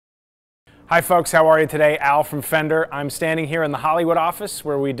Hi folks, how are you today? Al from Fender. I'm standing here in the Hollywood office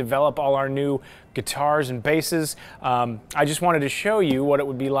where we develop all our new guitars and basses. I just wanted to show you what it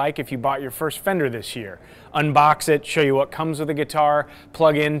would be like if you bought your first Fender this year. Unbox it, show you what comes with the guitar,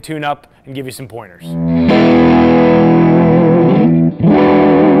 plug in, tune up, and give you some pointers.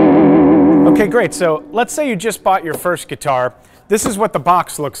 Okay, great. So let's say you just bought your first guitar. This is what the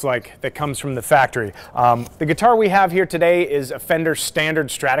box looks like that comes from the factory. The guitar we have here today is a Fender Standard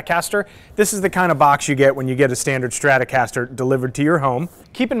Stratocaster. This is the kind of box you get when you get a Standard Stratocaster delivered to your home.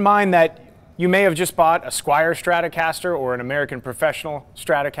 Keep in mind that you may have just bought a Squire Stratocaster or an American Professional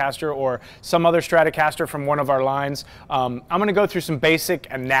Stratocaster or some other Stratocaster from one of our lines. I'm going to go through some basic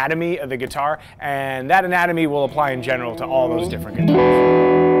anatomy of the guitar, and that anatomy will apply in general to all those different guitars.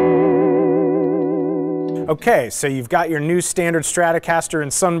 Okay, so you've got your new Standard Stratocaster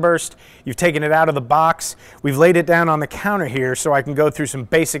in Sunburst. You've taken it out of the box. We've laid it down on the counter here so I can go through some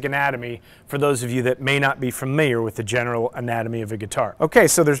basic anatomy for those of you that may not be familiar with the general anatomy of a guitar. Okay,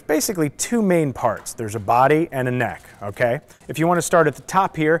 so there's basically two main parts. There's a body and a neck, okay? If you want to start at the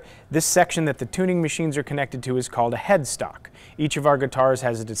top here, this section that the tuning machines are connected to is called a headstock. Each of our guitars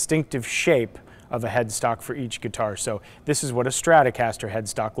has a distinctive shape of a headstock for each guitar. So this is what a Stratocaster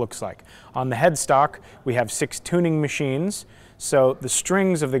headstock looks like. On the headstock, we have 6 tuning machines. So the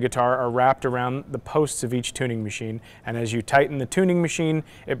strings of the guitar are wrapped around the posts of each tuning machine. And as you tighten the tuning machine,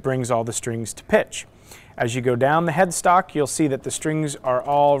 it brings all the strings to pitch. As you go down the headstock, you'll see that the strings are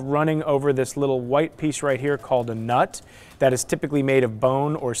all running over this little white piece right here called a nut. That is typically made of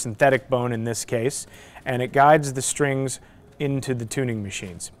bone or synthetic bone in this case. And it guides the strings into the tuning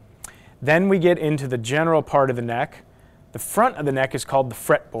machines. Then we get into the general part of the neck. The front of the neck is called the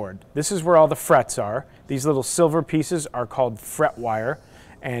fretboard. This is where all the frets are. These little silver pieces are called fret wire,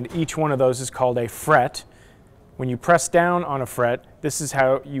 and each one of those is called a fret. When you press down on a fret, this is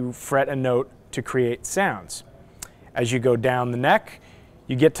how you fret a note to create sounds. As you go down the neck,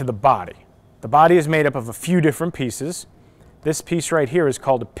 you get to the body. The body is made up of a few different pieces. This piece right here is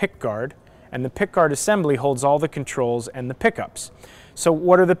called a pickguard, and the pickguard assembly holds all the controls and the pickups. So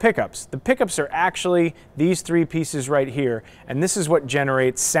what are the pickups? The pickups are actually these 3 pieces right here, and this is what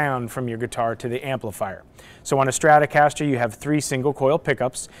generates sound from your guitar to the amplifier. So on a Stratocaster, you have 3 single coil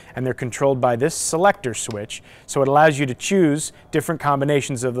pickups, and they're controlled by this selector switch, so it allows you to choose different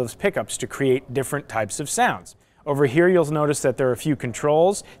combinations of those pickups to create different types of sounds. Over here, you'll notice that there are a few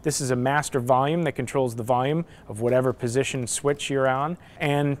controls. This is a master volume that controls the volume of whatever position switch you're on,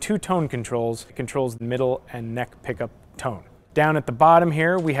 and 2 tone controls that controls the middle and neck pickup tone. Down at the bottom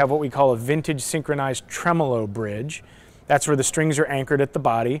here, we have what we call a vintage synchronized tremolo bridge. That's where the strings are anchored at the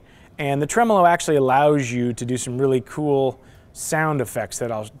body. And the tremolo actually allows you to do some really cool sound effects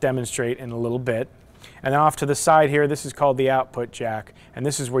that I'll demonstrate in a little bit. And then off to the side here, this is called the output jack. And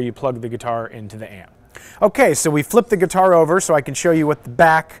this is where you plug the guitar into the amp. Okay, so we flipped the guitar over so I can show you what the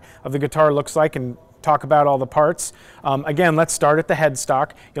back of the guitar looks like and talk about all the parts. Again, let's start at the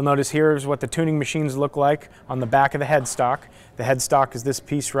headstock. You'll notice here is what the tuning machines look like on the back of the headstock. The headstock is this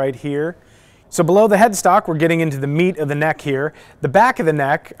piece right here. So below the headstock, we're getting into the meat of the neck here. The back of the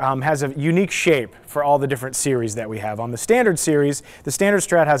neck has a unique shape for all the different series that we have. On the Standard Series, the Standard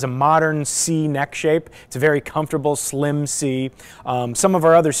Strat has a modern C neck shape. It's a very comfortable, slim C. Some of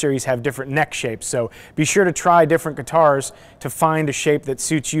our other series have different neck shapes, so be sure to try different guitars to find a shape that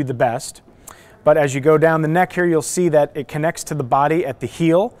suits you the best. But as you go down the neck here, you'll see that it connects to the body at the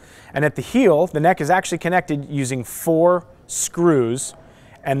heel. And at the heel, the neck is actually connected using 4 screws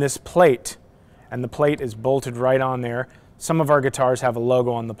and this plate. And the plate is bolted right on there. Some of our guitars have a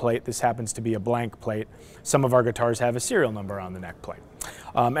logo on the plate. This happens to be a blank plate. Some of our guitars have a serial number on the neck plate.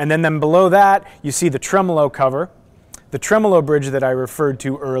 And then below that, you see the tremolo cover. The tremolo bridge that I referred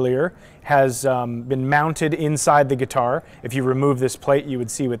to earlier has been mounted inside the guitar. If you remove this plate, you would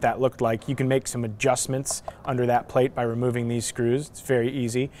see what that looked like. You can make some adjustments under that plate by removing these screws. It's very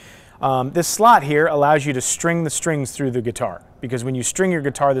easy. This slot here allows you to string the strings through the guitar, because when you string your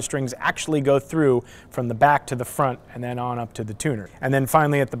guitar, the strings actually go through from the back to the front and then on up to the tuner. And then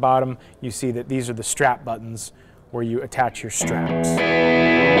finally at the bottom, you see that these are the strap buttons where you attach your straps.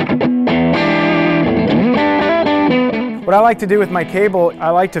 What I like to do with my cable,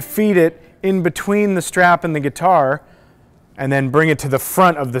 I like to feed it in between the strap and the guitar and then bring it to the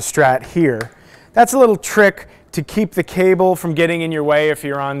front of the Strat here. That's a little trick to keep the cable from getting in your way if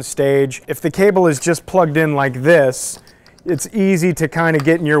you're on stage. If the cable is just plugged in like this, it's easy to kind of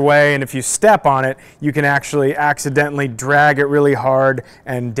get in your way, and if you step on it, you can actually accidentally drag it really hard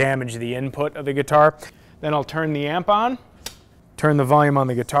and damage the input of the guitar. Then I'll turn the amp on, turn the volume on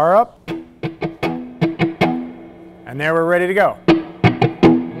the guitar up, and there we're ready to go.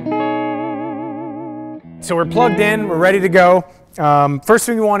 so we're plugged in, we're ready to go. First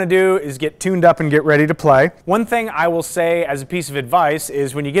thing we want to do is get tuned up and get ready to play. One thing I will say as a piece of advice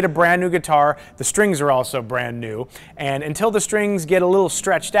is when you get a brand new guitar, the strings are also brand new. And until the strings get a little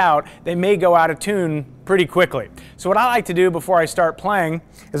stretched out, they may go out of tune pretty quickly. So what I like to do before I start playing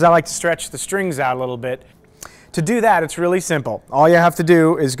is I like to stretch the strings out a little bit. To do that, it's really simple. All you have to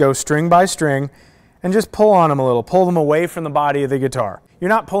do is go string by string and just pull on them a little. Pull them away from the body of the guitar. You're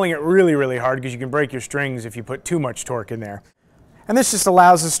not pulling it really, really hard because you can break your strings if you put too much torque in there. And this just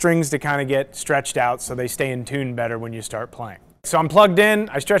allows the strings to kind of get stretched out so they stay in tune better when you start playing. So I'm plugged in,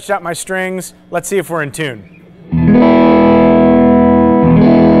 I stretched out my strings. Let's see if we're in tune.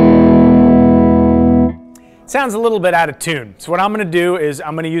 It sounds a little bit out of tune. So what I'm going to do is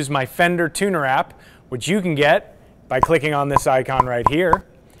I'm going to use my Fender tuner app, which you can get by clicking on this icon right here,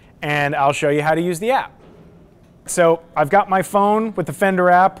 and I'll show you how to use the app. So I've got my phone with the Fender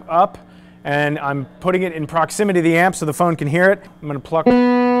app up, and I'm putting it in proximity to the amp so the phone can hear it. I'm going to pluck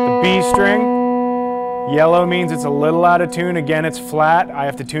the B string. Yellow means it's a little out of tune. Again, it's flat. I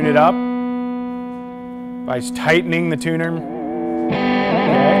have to tune it up by tightening the tuner.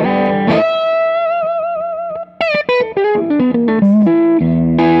 Okay.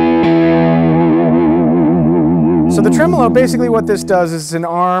 So the tremolo, basically what this does is it's an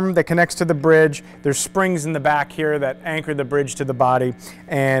arm that connects to the bridge. There's springs in the back here that anchor the bridge to the body.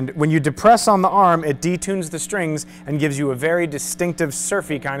 And when you depress on the arm, it detunes the strings and gives you a very distinctive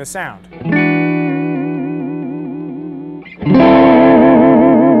surfy kind of sound.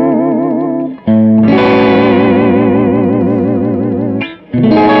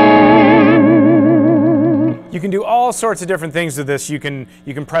 You can do all sorts of different things with this. You can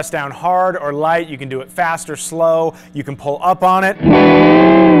press down hard or light. You can do it fast or slow. You can pull up on it.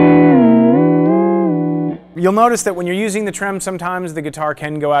 You'll notice that when you're using the trem, sometimes the guitar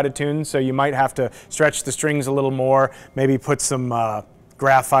can go out of tune, so you might have to stretch the strings a little more, maybe put some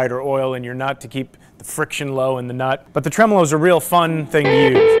graphite or oil in your nut to keep the friction low in the nut. But the tremolo is a real fun thing to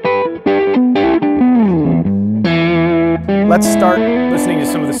use. Let's start listening to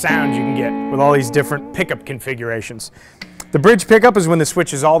some of the sounds you can get with all these different pickup configurations. The bridge pickup is when the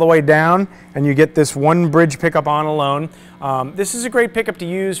switch is all the way down and you get this one bridge pickup on alone. This is a great pickup to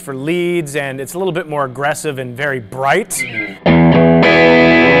use for leads, and it's a little bit more aggressive and very bright.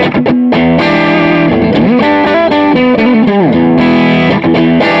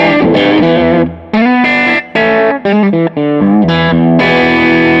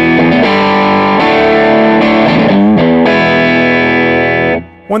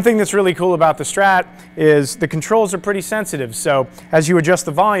 One thing that's really cool about the Strat is the controls are pretty sensitive, so as you adjust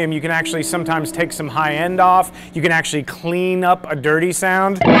the volume, you can actually sometimes take some high end off. You can actually clean up a dirty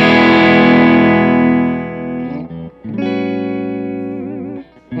sound.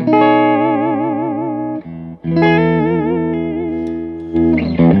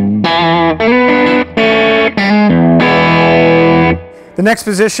 The next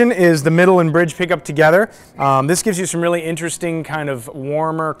position is the middle and bridge pickup together. This gives you some really interesting kind of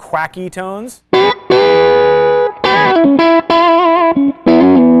warmer, quacky tones.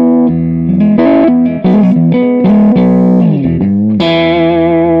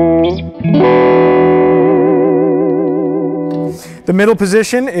 The middle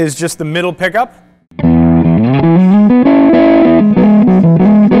position is just the middle pickup.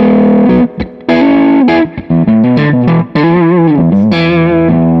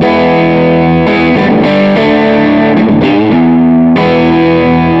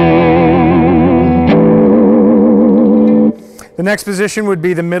 The next position would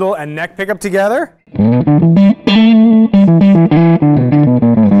be the middle and neck pickup together.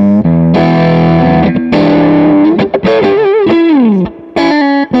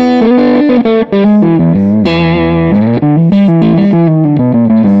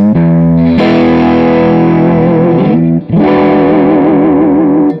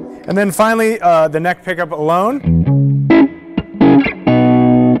 And then finally, the neck pickup alone.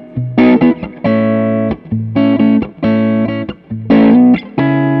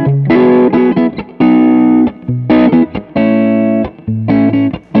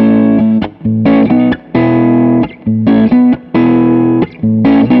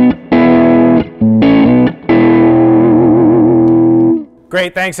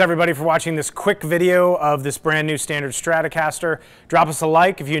 Great, thanks everybody for watching this quick video of this brand new Standard Stratocaster. Drop us a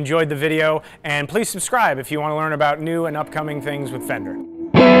like if you enjoyed the video, and please subscribe if you want to learn about new and upcoming things with Fender.